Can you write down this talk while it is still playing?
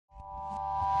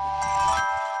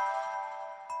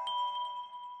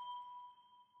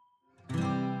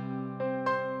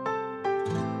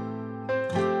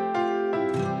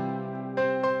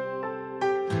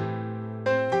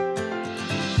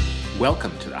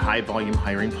Welcome to the High Volume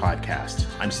Hiring Podcast.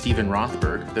 I'm Stephen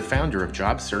Rothberg, the founder of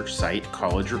job search site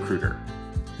College Recruiter.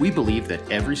 We believe that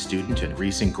every student and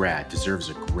recent grad deserves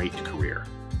a great career.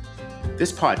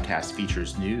 This podcast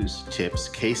features news, tips,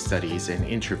 case studies, and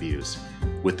interviews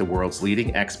with the world's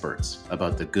leading experts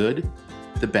about the good,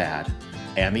 the bad,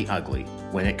 and the ugly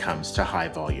when it comes to high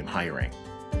volume hiring.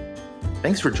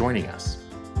 Thanks for joining us.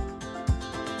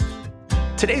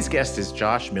 Today's guest is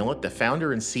Josh Millet, the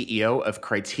founder and CEO of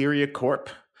Criteria Corp.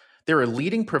 They're a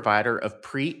leading provider of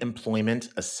pre-employment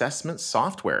assessment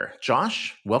software.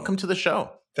 Josh, welcome to the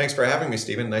show. Thanks for having me,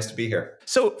 Stephen. Nice to be here.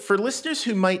 So for listeners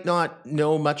who might not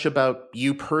know much about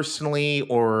you personally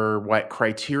or what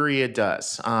Criteria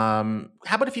does, how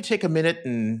about if you take a minute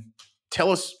and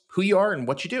tell us who you are and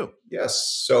what you do?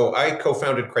 Yes. So I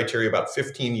co-founded Criteria about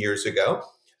 15 years ago.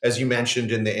 As you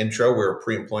mentioned in the intro, we're a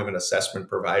pre-employment assessment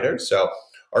provider. So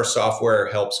our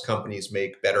software helps companies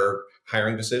make better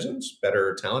hiring decisions,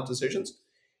 better talent decisions.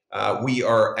 We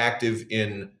are active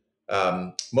in,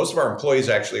 most of our employees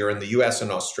actually are in the US and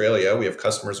Australia. We have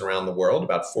customers around the world.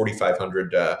 About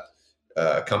 4,500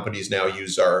 companies now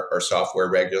use our software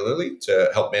regularly to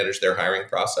help manage their hiring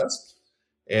process.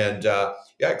 And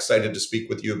excited to speak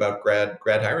with you about grad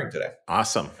hiring today.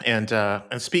 Awesome. And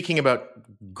speaking about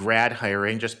grad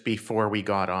hiring, just before we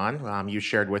got on, you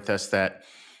shared with us that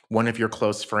one of your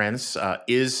close friends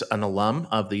is an alum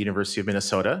of the University of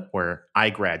Minnesota, where I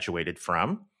graduated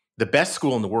from. The best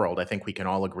school in the world. I think we can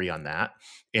all agree on that.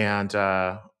 And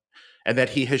that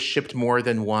he has shipped more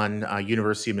than one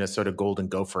University of Minnesota Golden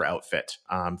Gopher outfit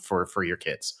for your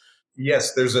kids.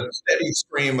 Yes, there's a steady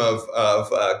stream of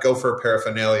Gopher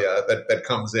paraphernalia that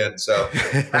comes in. So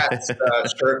hats,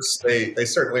 shirts, they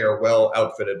certainly are well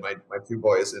outfitted. My two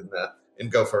boys in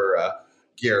Gopher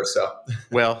gear. So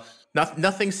well,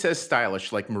 nothing says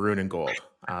stylish like maroon and gold.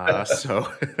 We'll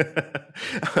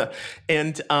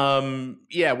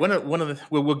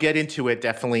get into it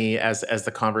definitely as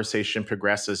the conversation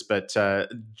progresses. But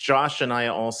Josh and I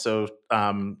also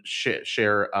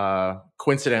share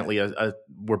coincidentally,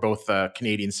 we're both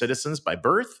Canadian citizens by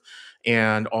birth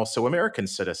and also American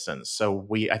citizens. So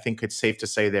I think it's safe to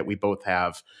say that we both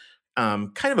have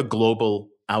kind of a global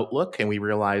outlook, and we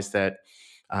realize that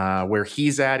where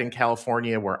he's at in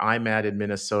California, where I'm at in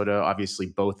Minnesota, obviously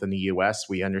both in the US,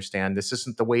 we understand this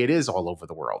isn't the way it is all over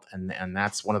the world. And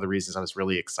that's one of the reasons I was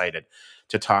really excited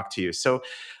to talk to you. So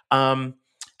I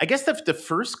guess the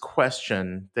first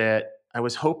question that I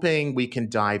was hoping we can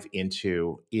dive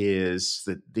into is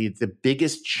the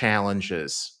biggest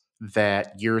challenges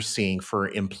that you're seeing for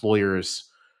employers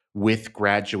with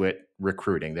graduate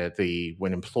recruiting,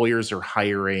 when employers are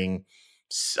hiring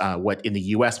what in the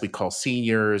US we call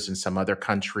seniors, in some other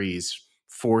countries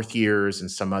fourth years, in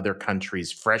some other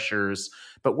countries freshers.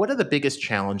 But what are the biggest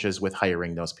challenges with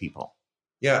hiring those people?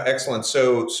 Yeah, excellent.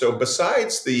 So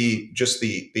besides the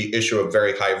issue of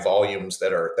very high volumes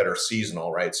that are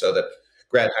seasonal, right? So that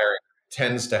grad hiring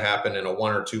tends to happen in a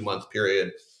 1 or 2 month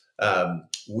period.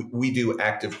 We do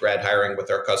active grad hiring with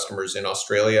our customers in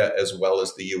Australia as well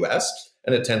as the US,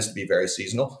 and it tends to be very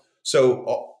seasonal.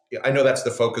 So I know that's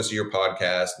the focus of your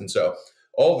podcast. And so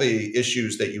all the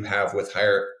issues that you have with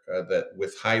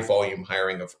high volume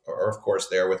hiring are of course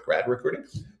there with grad recruiting.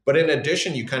 But in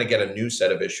addition, you kind of get a new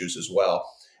set of issues as well.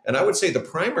 And I would say the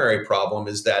primary problem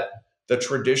is that the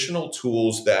traditional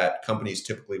tools that companies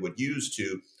typically would use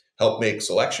to help make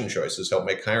selection choices, help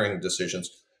make hiring decisions,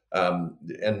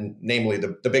 and namely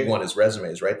the big one is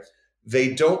resumes, right?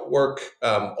 They don't work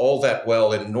all that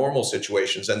well in normal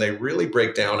situations, and they really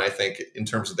break down, I think, in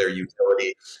terms of their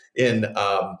utility in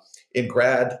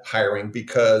grad hiring,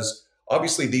 because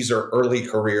obviously these are early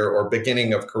career or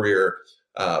beginning of career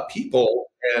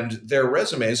people, and their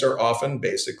resumes are often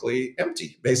basically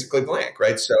empty, basically blank,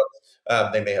 right? So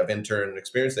they may have intern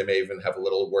experience, they may even have a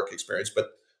little work experience,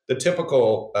 but the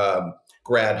typical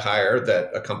grad hire that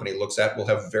a company looks at will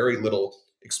have very little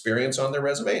experience on their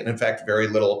resume, and in fact, very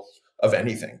little of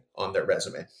anything on their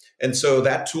resume. And so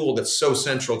that tool that's so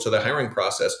central to the hiring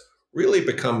process really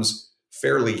becomes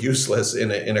fairly useless in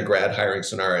a grad hiring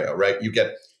scenario, right? You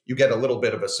get a little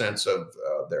bit of a sense of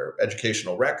their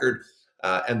educational record,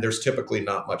 and there's typically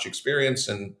not much experience.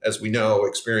 And as we know,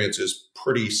 experience is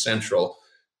pretty central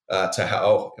to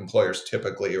how employers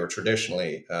typically or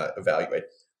traditionally evaluate.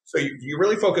 So you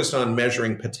really focused on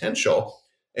measuring potential,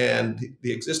 and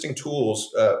the existing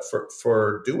tools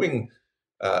for doing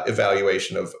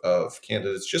evaluation of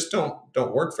candidates just don't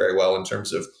work very well in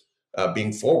terms of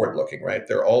being forward looking, right?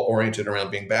 They're all oriented around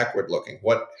being backward looking.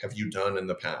 What have you done in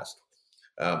the past?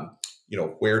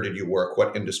 Where did you work?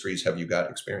 What industries have you got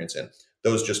experience in?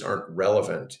 Those just aren't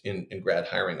relevant in grad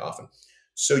hiring often.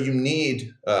 So you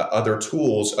need other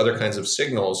tools, other kinds of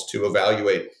signals to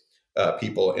evaluate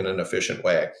people in an efficient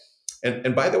way.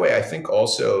 And by the way, I think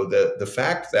also the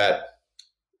fact that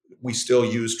we still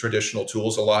use traditional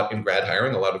tools a lot in grad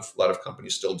hiring, a lot of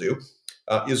companies still do,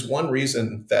 is one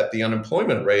reason that the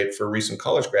unemployment rate for recent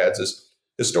college grads is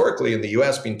historically in the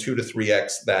U.S. been 2 to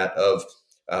 3x that of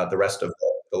the rest of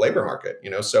the labor market.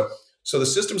 So the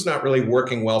system's not really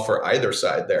working well for either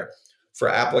side there, for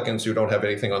applicants who don't have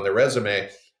anything on their resume,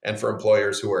 and for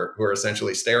employers who are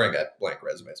essentially staring at blank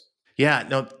resumes. Yeah,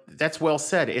 no, that's well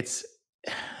said. It's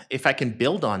if I can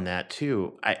build on that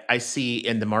too, I see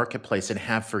in the marketplace and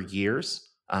have for years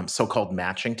so-called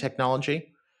matching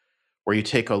technology, where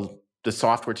the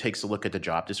software takes a look at the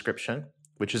job description,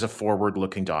 which is a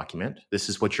forward-looking document. This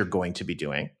is what you're going to be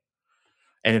doing.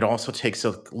 And it also takes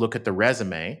a look at the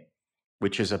resume,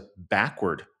 which is a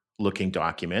backward-looking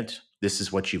document. This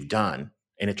is what you've done.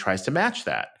 And it tries to match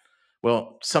that.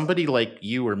 Well, somebody like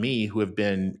you or me who have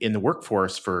been in the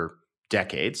workforce for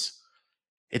decades,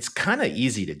 it's kind of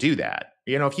easy to do that.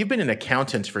 If you've been an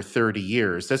accountant for 30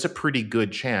 years, there's a pretty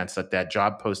good chance that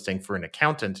job posting for an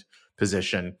accountant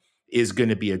position is going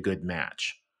to be a good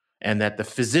match, and that the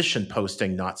physician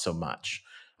posting, not so much.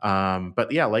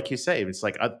 But yeah, like you say, it's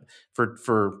like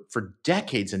for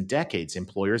decades and decades,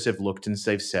 employers have looked and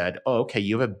they've said, oh, okay,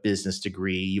 you have a business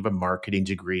degree, you have a marketing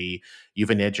degree, you have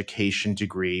an education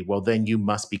degree. Well, then you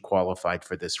must be qualified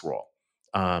for this role.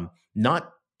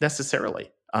 Not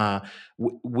necessarily.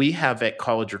 We have at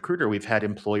College Recruiter, we've had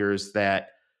employers that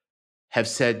have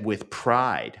said with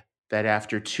pride that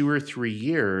after 2 or 3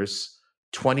 years,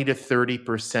 20 to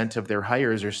 30% of their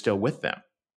hires are still with them.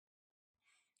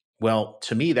 Well,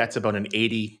 to me, that's about an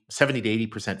 70 to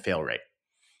 80% fail rate.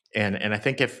 And I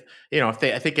think if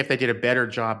they did a better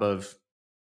job of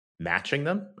matching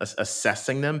them,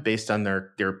 assessing them based on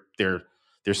their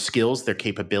skills, their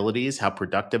capabilities, how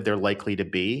productive they're likely to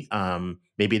be,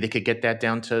 maybe they could get that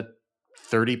down to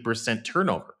 30%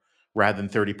 turnover rather than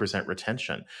 30%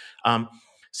 retention.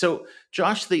 So,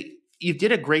 Josh, you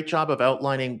did a great job of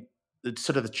outlining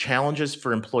sort of the challenges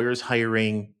for employers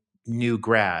hiring new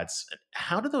grads.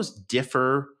 How do those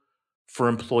differ for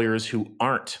employers who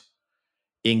aren't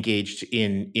engaged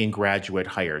in graduate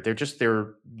hire?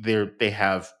 They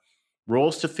have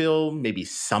roles to fill. Maybe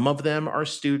some of them are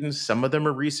students, some of them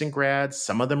are recent grads,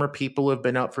 some of them are people who have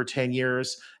been out for 10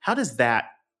 years. How does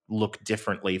that look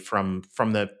differently from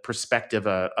the perspective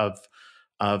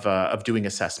of doing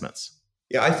assessments?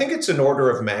 Yeah, I think it's an order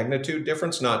of magnitude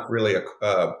difference, not really a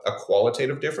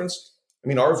qualitative difference. I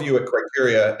mean, our view at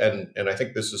Criteria, and I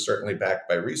think this is certainly backed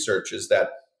by research, is that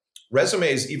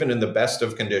resumes, even in the best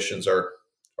of conditions, are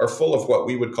full of what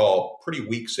we would call pretty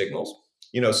weak signals.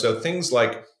 So things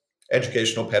like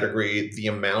educational pedigree, the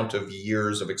amount of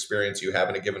years of experience you have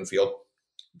in a given field,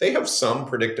 they have some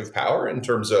predictive power in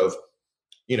terms of,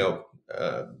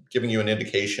 giving you an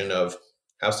indication of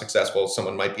how successful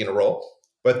someone might be in a role.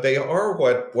 But they are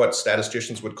what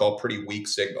statisticians would call pretty weak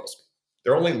signals.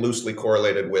 They're only loosely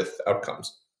correlated with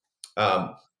outcomes.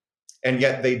 And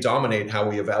yet they dominate how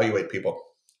we evaluate people.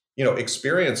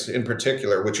 Experience in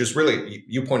particular, which is really,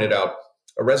 you pointed out,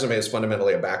 a resume is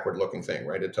fundamentally a backward-looking thing,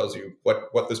 right? It tells you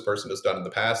what this person has done in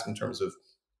the past in terms of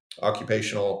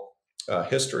occupational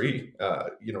history,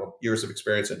 years of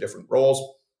experience in different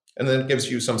roles, and then it gives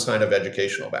you some kind of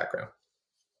educational background.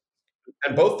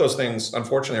 And both those things,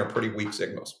 unfortunately, are pretty weak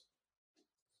signals.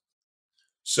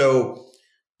 So,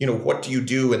 what do you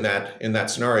do in that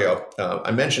scenario?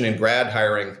 I mentioned in grad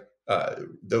hiring,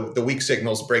 the weak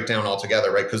signals break down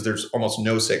altogether, right? Because there's almost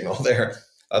no signal there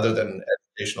other than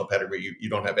educational pedigree. You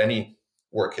don't have any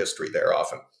work history there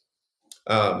often.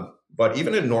 But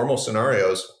even in normal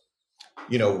scenarios,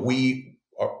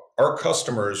 our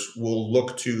customers will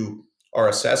look to our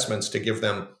assessments to give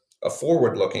them a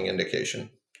forward-looking indication,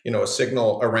 a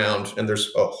signal around, and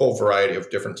there's a whole variety of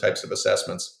different types of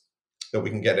assessments that we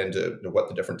can get into what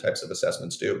the different types of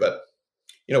assessments do. But,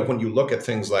 when you look at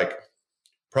things like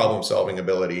problem-solving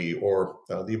ability or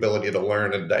the ability to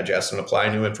learn and digest and apply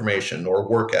new information or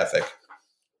work ethic,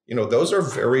 those are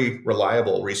very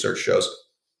reliable, research shows,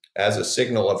 as a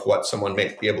signal of what someone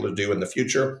may be able to do in the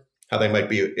future, how they might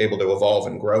be able to evolve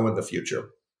and grow in the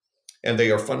future. And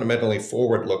they are fundamentally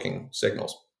forward-looking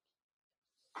signals.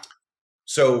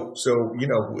 So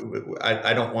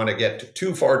I don't want to get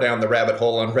too far down the rabbit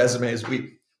hole on resumes.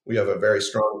 We have a very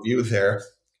strong view there.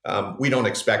 We don't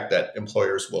expect that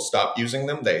employers will stop using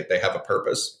them. They have a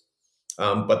purpose,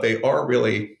 but they are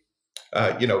really,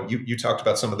 you talked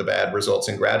about some of the bad results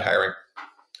in grad hiring.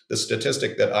 The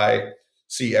statistic that I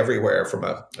see everywhere from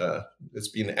it's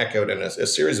been echoed in a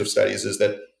series of studies is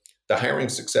that the hiring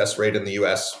success rate in the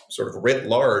US, sort of writ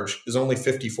large, is only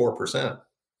 54%.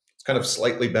 It's kind of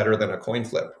slightly better than a coin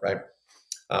flip, right?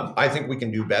 I think we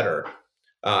can do better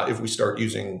if we start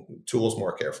using tools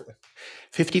more carefully.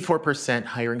 54%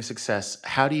 hiring success.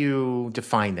 How do you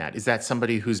define that? Is that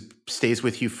somebody who stays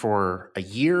with you for a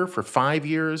year, for 5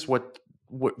 years?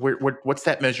 What's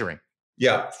that measuring?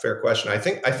 Yeah, fair question. I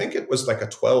think it was like a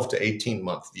 12 to 18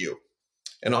 month view.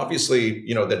 And obviously,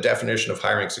 the definition of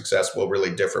hiring success will really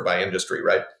differ by industry,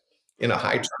 right? In a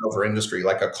high turnover industry,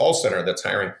 like a call center that's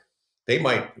hiring, they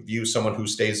might view someone who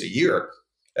stays a year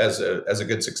as a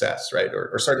good success, right?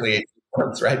 Or certainly 18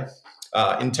 months, right?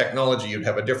 In technology, you'd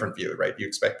have a different view, right? You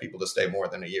expect people to stay more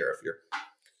than a year if you're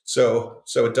so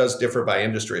it does differ by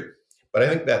industry. But I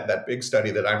think that big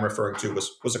study that I'm referring to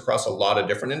was across a lot of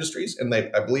different industries, and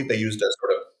I believe they used a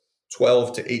sort of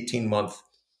 12 to 18 month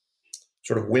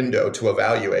sort of window to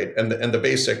evaluate. And the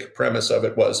basic premise of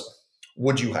it was,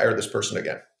 would you hire this person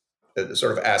again?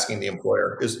 Sort of asking the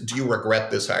employer do you regret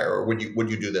this hire, or would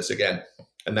you do this again?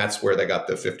 And that's where they got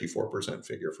the 54%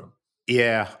 figure from.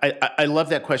 Yeah, I love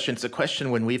that question. It's a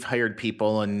question when we've hired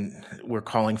people and we're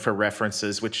calling for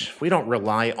references, which we don't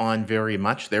rely on very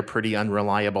much. They're pretty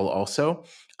unreliable also.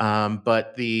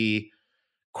 But the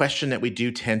question that we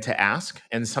do tend to ask,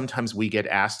 and sometimes we get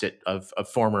asked it of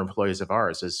former employees of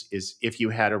ours, is if you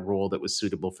had a role that was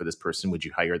suitable for this person, would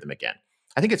you hire them again?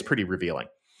 I think it's pretty revealing.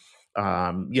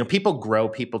 People grow,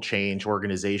 people change,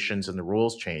 organizations and the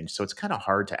rules change. So it's kind of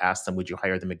hard to ask them, would you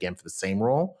hire them again for the same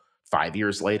role 5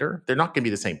 years later? They're not going to be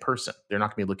the same person. They're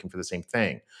not going to be looking for the same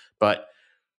thing. But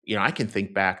I can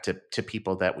think back to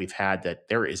people that we've had that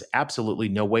there is absolutely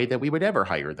no way that we would ever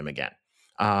hire them again.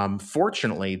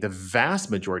 Fortunately, the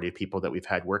vast majority of people that we've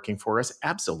had working for us,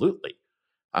 absolutely,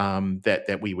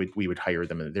 that we would hire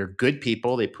them. And they're good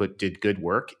people. They did good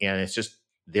work, and it's just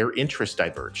their interest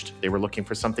diverged. They were looking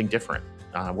for something different,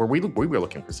 where we were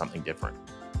looking for something different.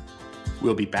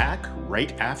 We'll be back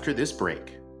right after this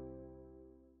break.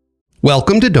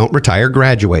 Welcome to Don't Retire,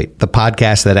 Graduate, the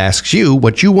podcast that asks you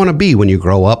what you want to be when you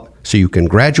grow up so you can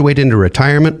graduate into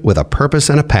retirement with a purpose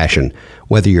and a passion,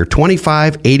 whether you're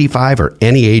 25, 85, or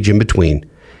any age in between.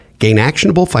 Gain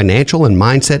actionable financial and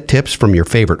mindset tips from your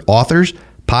favorite authors,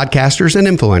 podcasters, and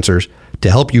influencers to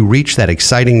help you reach that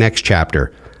exciting next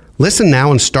chapter. Listen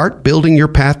now and start building your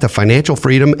path to financial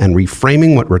freedom and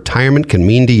reframing what retirement can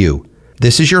mean to you.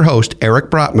 This is your host,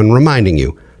 Eric Brotman, reminding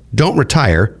you, don't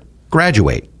retire,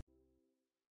 graduate.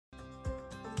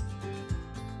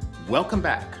 Welcome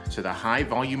back to the High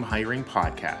Volume Hiring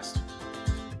Podcast.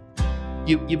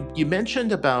 You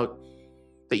mentioned about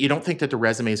that you don't think that the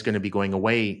resume is going to be going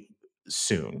away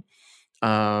soon.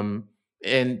 And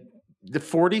the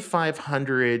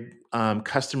 4,500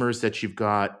 customers that you've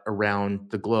got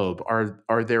around the globe,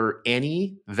 are there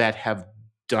any that have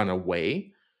done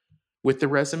away with the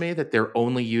resume, that they're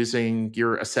only using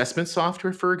your assessment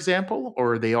software, for example,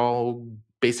 or are they all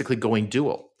basically going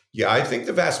dual? Yeah, I think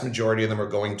the vast majority of them are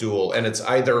going dual, and it's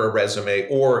either a resume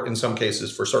or, in some cases,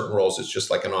 for certain roles, it's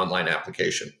just like an online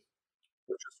application,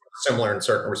 which is similar in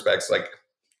certain respects. Like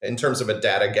in terms of a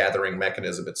data gathering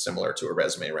mechanism, it's similar to a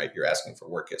resume, right? You're asking for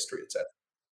work history, et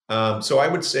cetera. So I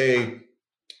would say,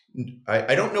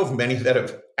 I don't know of many that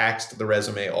have axed the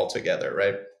resume altogether,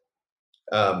 right?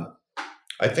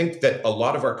 I think that a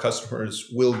lot of our customers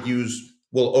will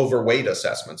overweight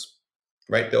assessments,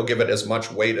 right? They'll give it as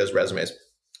much weight as resumes.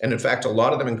 And in fact, a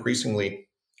lot of them increasingly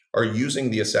are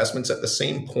using the assessments at the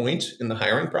same point in the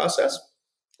hiring process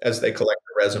as they collect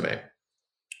the resume,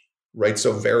 right?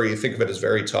 So think of it as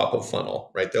very top of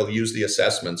funnel, right? They'll use the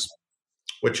assessments,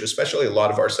 which especially a lot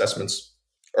of our assessments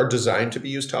are designed to be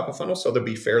used top of funnel. So they'll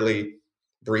be fairly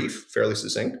brief, fairly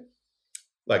succinct.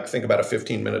 Like think about a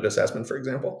 15-minute assessment, for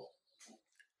example.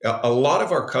 A lot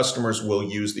of our customers will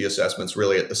use the assessments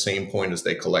really at the same point as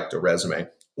they collect a resume,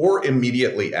 or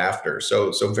immediately after.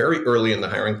 So very early in the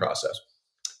hiring process.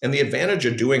 And the advantage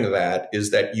of doing that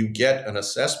is that you get an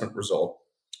assessment result,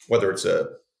 whether it's an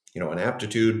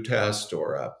aptitude test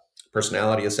or a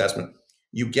personality assessment.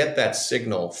 You get that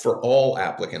signal for all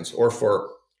applicants, or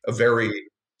for a very,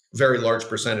 very large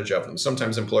percentage of them.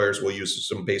 Sometimes employers will use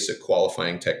some basic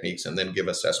qualifying techniques and then give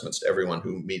assessments to everyone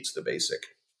who meets the basic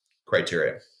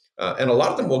criteria. And a lot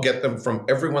of them will get them from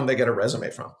everyone they get a resume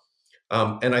from.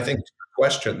 And I think, to your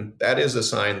question, that is a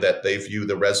sign that they view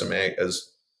the resume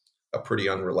as a pretty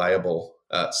unreliable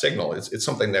signal. It's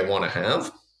something they want to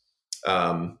have,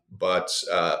 but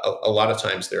a lot of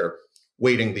times they're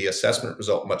weighting the assessment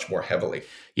result much more heavily.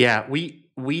 Yeah,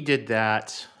 we did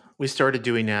that. We started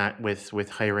doing that with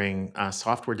hiring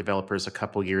software developers a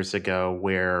couple years ago,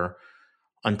 where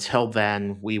until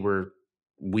then we were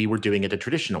we were doing it a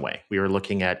traditional way. We were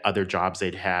looking at other jobs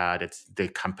they'd had, it's the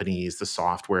companies, the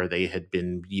software they had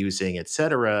been using, et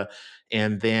cetera.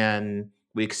 And then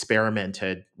we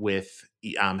experimented with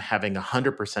having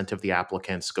 100% of the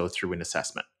applicants go through an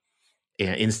assessment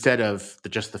instead of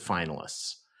just the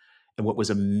finalists. And what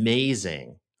was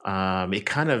amazing, it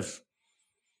kind of,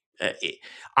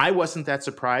 I wasn't that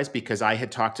surprised because I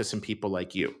had talked to some people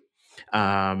like you.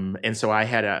 And so I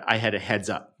had a heads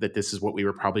up that this is what we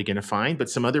were probably going to find. But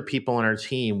some other people on our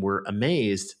team were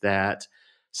amazed that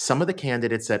some of the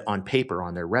candidates that on paper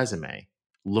on their resume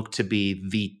looked to be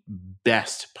the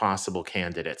best possible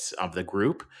candidates of the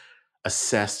group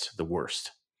assessed the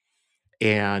worst.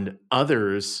 And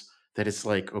others that it's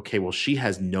like, okay, well, she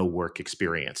has no work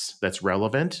experience that's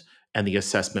relevant. And the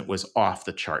assessment was off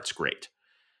the charts great.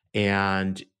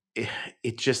 And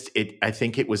I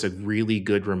think it was a really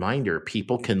good reminder.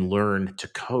 People can learn to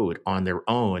code on their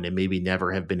own and maybe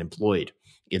never have been employed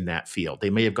in that field. They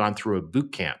may have gone through a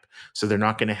boot camp, so they're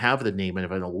not going to have the name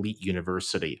of an elite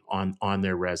university on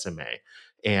their resume.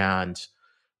 And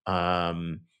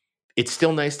it's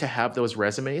still nice to have those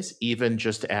resumes, even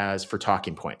just as for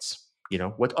talking points.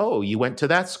 Oh, you went to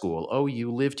that school. Oh,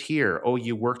 you lived here. Oh,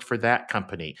 you worked for that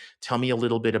company. Tell me a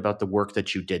little bit about the work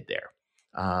that you did there.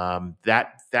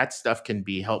 That stuff can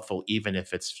be helpful, even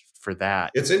if it's for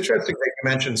that. It's interesting that you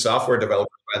mentioned software developers,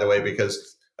 by the way,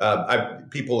 because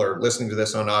people are listening to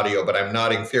this on audio, but I'm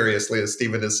nodding furiously as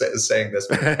Stephen is saying this.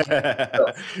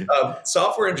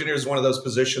 Software engineer is one of those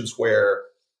positions where,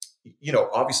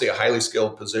 obviously a highly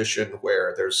skilled position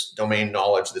where there's domain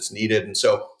knowledge that's needed. And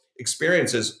so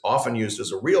experience is often used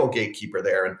as a real gatekeeper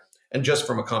there. And just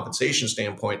from a compensation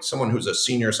standpoint, someone who's a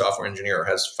senior software engineer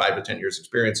has 5 to 10 years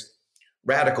experience,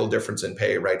 radical difference in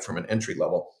pay, right, from an entry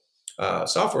level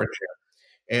software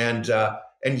engineer.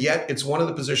 And yet it's one of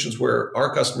the positions where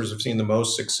our customers have seen the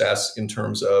most success in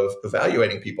terms of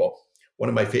evaluating people. One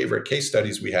of my favorite case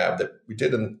studies we have that we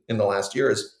did in the last year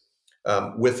is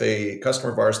with a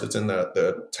customer of ours that's in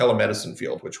the telemedicine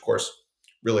field, which of course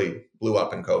really blew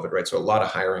up in COVID, right? So a lot of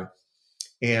hiring.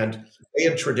 And they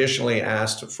had traditionally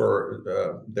asked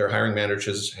for, their hiring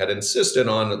managers had insisted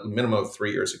on a minimum of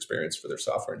 3 years experience for their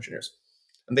software engineers.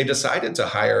 And they decided to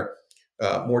hire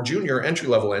more junior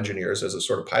entry-level engineers as a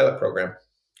sort of pilot program.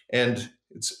 And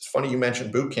it's funny you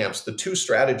mentioned boot camps. The 2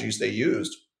 strategies they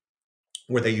used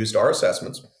were they used our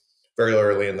assessments very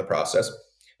early in the process,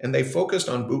 and they focused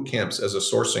on boot camps as a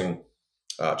sourcing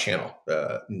channel,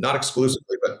 not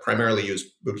exclusively, but primarily used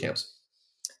boot camps.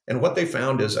 And what they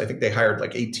found is, I think they hired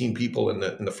like 18 people in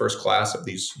the first class of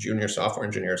these junior software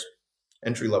engineers,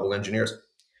 entry-level engineers.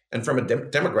 And from a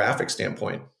demographic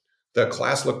standpoint, the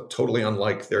class looked totally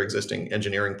unlike their existing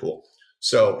engineering pool.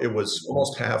 So it was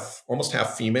almost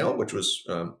half female, which was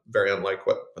very unlike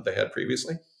what they had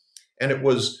previously. And it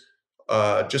was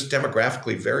just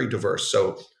demographically very diverse.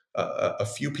 So a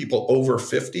few people over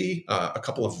 50, a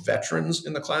couple of veterans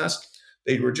in the class.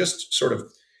 They were just sort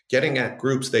of getting at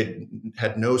groups they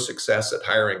had no success at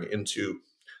hiring into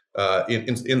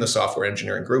in the software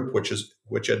engineering group,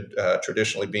 which had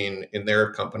traditionally been in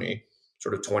their company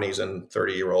sort of 20s and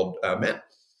 30-year-old men.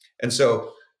 And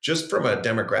so just from a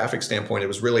demographic standpoint, it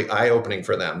was really eye-opening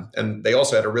for them. And they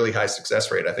also had a really high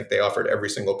success rate. I think they offered every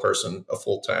single person a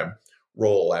full-time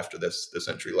role after this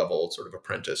entry-level sort of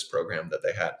apprentice program that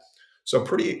they had. So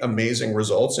pretty amazing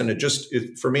results. And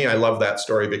for me, I love that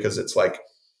story because it's like,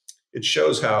 it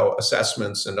shows how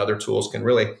assessments and other tools can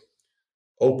really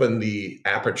open the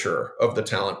aperture of the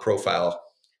talent profile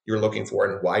you're looking for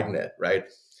and widen it, right?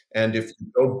 And if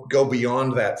you go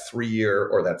beyond that 3-year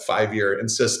or that 5-year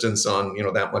insistence on,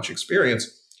 that much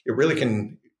experience, it really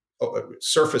can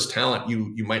surface talent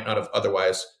you might not have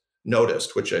otherwise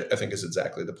noticed, which I think is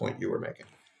exactly the point you were making.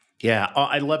 Yeah,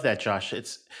 I love that, Josh.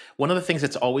 It's one of the things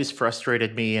that's always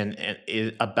frustrated me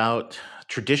and about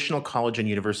traditional college and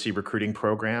university recruiting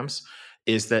programs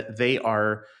is that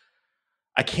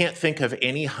I can't think of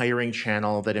any hiring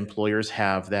channel that employers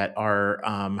have that are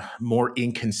more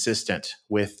inconsistent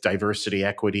with diversity,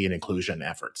 equity, and inclusion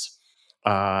efforts.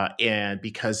 And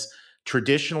because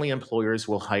traditionally employers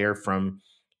will hire from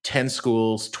 10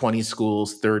 schools, 20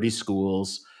 schools, 30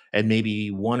 schools, and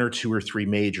maybe 1 or 2 or 3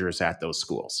 majors at those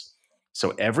schools. So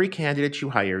every candidate you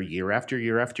hire year after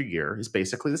year after year is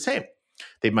basically the same.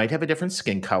 They might have a different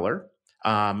skin color.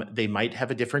 They might have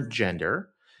a different gender,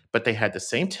 but they had the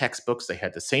same textbooks, they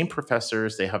had the same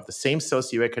professors, they have the same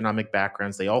socioeconomic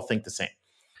backgrounds, they all think the same.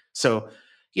 So,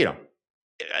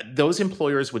 those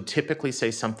employers would typically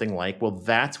say something like, well,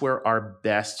 that's where our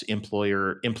best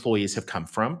employees have come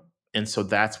from. And so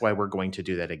that's why we're going to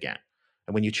do that again.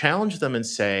 And when you challenge them and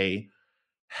say,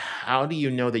 how do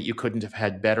you know that you couldn't have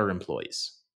had better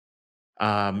employees?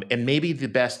 And maybe the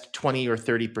best 20 or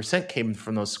 30% came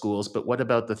from those schools, but what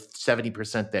about the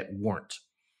 70% that weren't?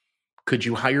 Could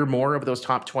you hire more of those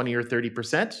top 20 or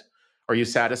 30%? Are you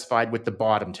satisfied with the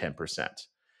bottom 10%?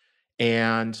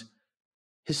 And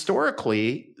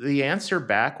historically, the answer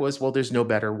back was, well, there's no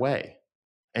better way.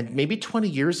 And maybe 20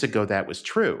 years ago that was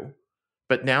true,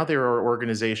 but now there are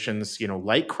organizations,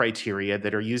 like Criteria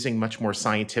that are using much more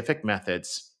scientific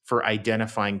methods for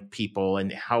identifying people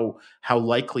and how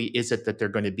likely is it that they're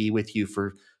going to be with you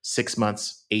for 6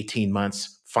 months, 18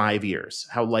 months, 5 years?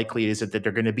 How likely is it that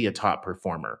they're going to be a top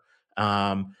performer?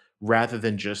 Rather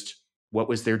than just what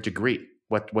was their degree,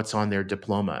 what's on their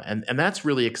diploma. And that's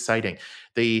really exciting.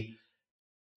 The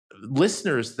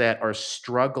listeners that are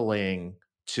struggling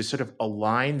to sort of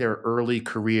align their early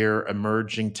career,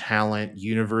 emerging talent,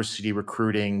 university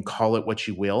recruiting, call it what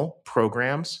you will,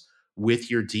 programs with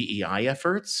your DEI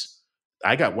efforts,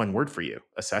 I got one word for you: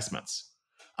 assessments.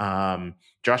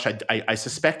 Josh, I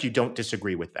suspect you don't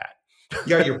disagree with that.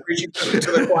 Yeah, you're preaching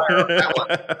to the choir on that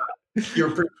one. You're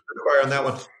preaching to the choir on that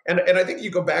one. And I think you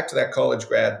go back to that college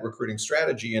grad recruiting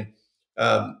strategy, and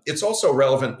it's also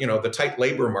relevant, the tight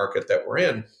labor market that we're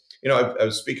in. I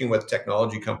was speaking with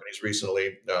technology companies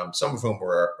recently, some of whom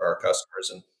were our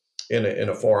customers, and in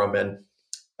a forum. And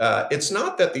it's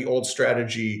not that the old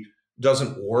strategy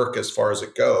doesn't work as far as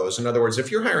it goes. In other words,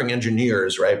 if you're hiring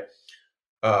engineers, right,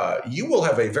 you will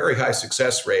have a very high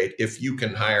success rate if you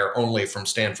can hire only from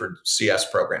Stanford CS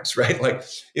programs, right? Like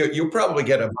you'll probably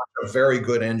get a bunch of very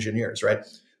good engineers, right?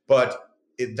 But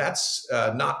that's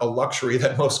not a luxury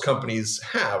that most companies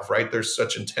have, right? There's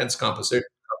such intense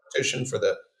competition for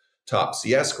the top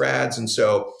CS grads. And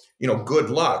so, good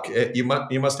luck. You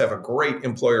must have a great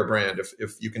employer brand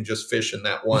if you can just fish in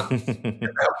that one,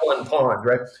 pond,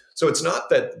 right? So it's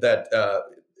not that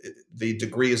the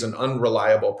degree is an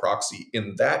unreliable proxy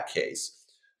in that case.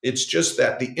 It's just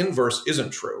that the inverse isn't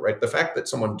true, right? The fact that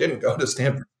someone didn't go to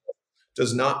Stanford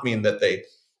does not mean that they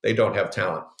don't have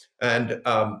talent. And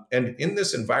in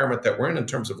this environment that we're in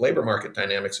terms of labor market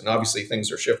dynamics, and obviously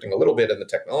things are shifting a little bit in the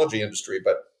technology industry,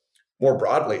 but more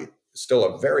broadly, still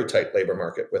a very tight labor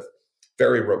market with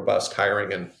very robust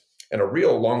hiring and a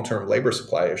real long-term labor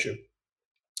supply issue.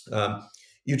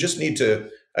 You just need to,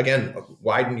 again,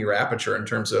 widen your aperture in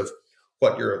terms of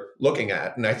what you're looking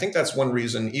at. And I think that's one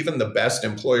reason even the best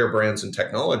employer brands in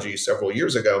technology several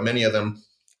years ago, many of them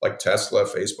like Tesla,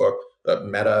 Facebook,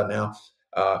 Meta now,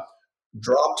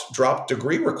 dropped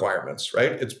degree requirements,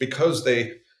 right? It's because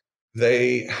they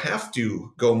have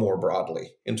to go more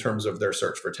broadly in terms of their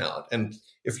search for talent. And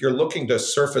if you're looking to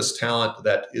surface talent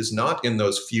that is not in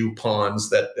those few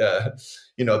ponds that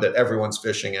that everyone's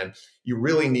fishing in, you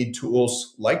really need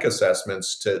tools like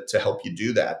assessments to help you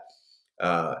do that.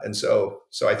 And so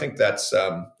I think that's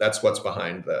what's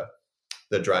behind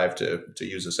the drive to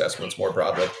use assessments more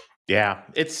broadly. Yeah,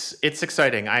 it's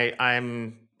exciting.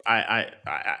 I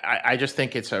just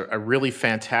think it's a really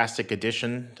fantastic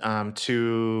addition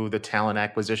to the talent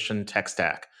acquisition tech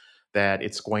stack, that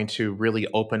it's going to really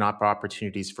open up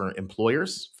opportunities for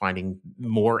employers finding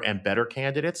more and better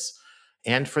candidates,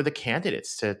 and for the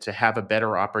candidates to have a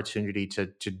better opportunity to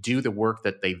do the work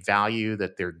that they value,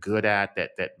 that they're good at,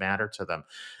 that matter to them.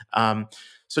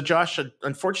 So Josh,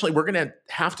 unfortunately, we're going to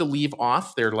have to leave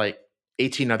off. There are like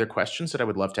 18 other questions that I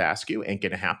would love to ask you. Ain't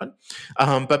going to happen.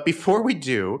 But before we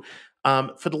do,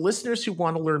 for the listeners who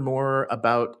want to learn more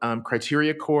about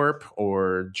Criteria Corp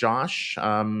or Josh,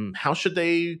 how should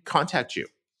they contact you?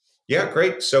 Yeah,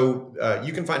 great. So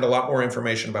you can find a lot more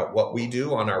information about what we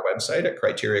do on our website at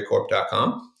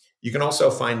criteriacorp.com. You can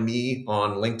also find me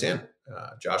on LinkedIn,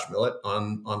 Josh Millet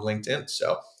on LinkedIn.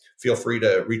 So feel free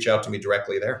to reach out to me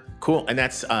directly there. Cool. And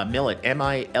that's Millet,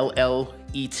 Millet.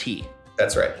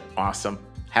 That's right. Awesome.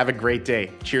 Have a great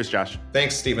day. Cheers, Josh.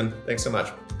 Thanks, Stephen. Thanks so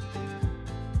much.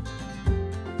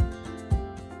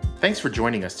 Thanks for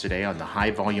joining us today on the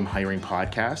High Volume Hiring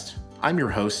Podcast. I'm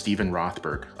your host, Stephen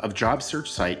Rothberg, of job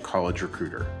search site College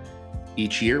Recruiter.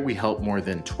 Each year, we help more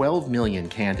than 12 million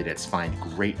candidates find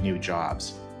great new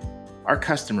jobs. Our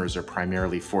customers are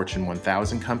primarily Fortune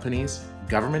 1000 companies,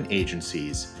 government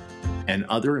agencies, and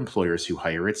other employers who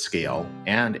hire at scale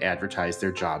and advertise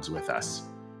their jobs with us.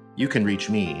 You can reach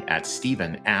me at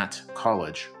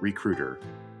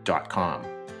steven@collegerecruiter.com.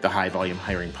 The High Volume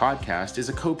Hiring Podcast is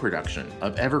a co-production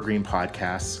of Evergreen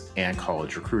Podcasts and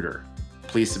College Recruiter.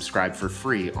 Please subscribe for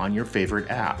free on your favorite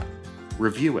app.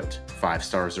 Review it. 5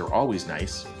 stars are always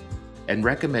nice. And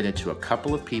recommend it to a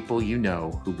couple of people you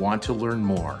know who want to learn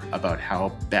more about how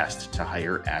best to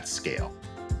hire at scale.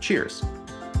 Cheers.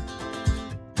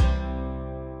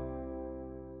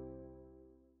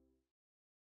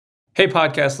 Hey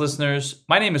podcast listeners,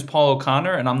 my name is Paul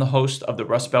O'Connor and I'm the host of the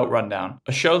Rust Belt Rundown,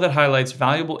 a show that highlights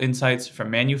valuable insights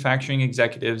from manufacturing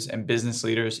executives and business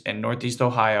leaders in Northeast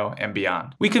Ohio and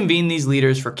beyond. We convene these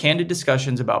leaders for candid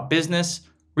discussions about business,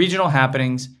 regional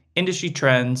happenings, industry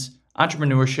trends,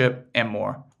 entrepreneurship, and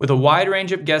more. With a wide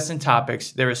range of guests and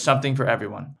topics, there is something for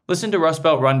everyone. Listen to Rust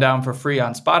Belt Rundown for free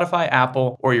on Spotify,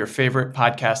 Apple, or your favorite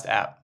podcast app.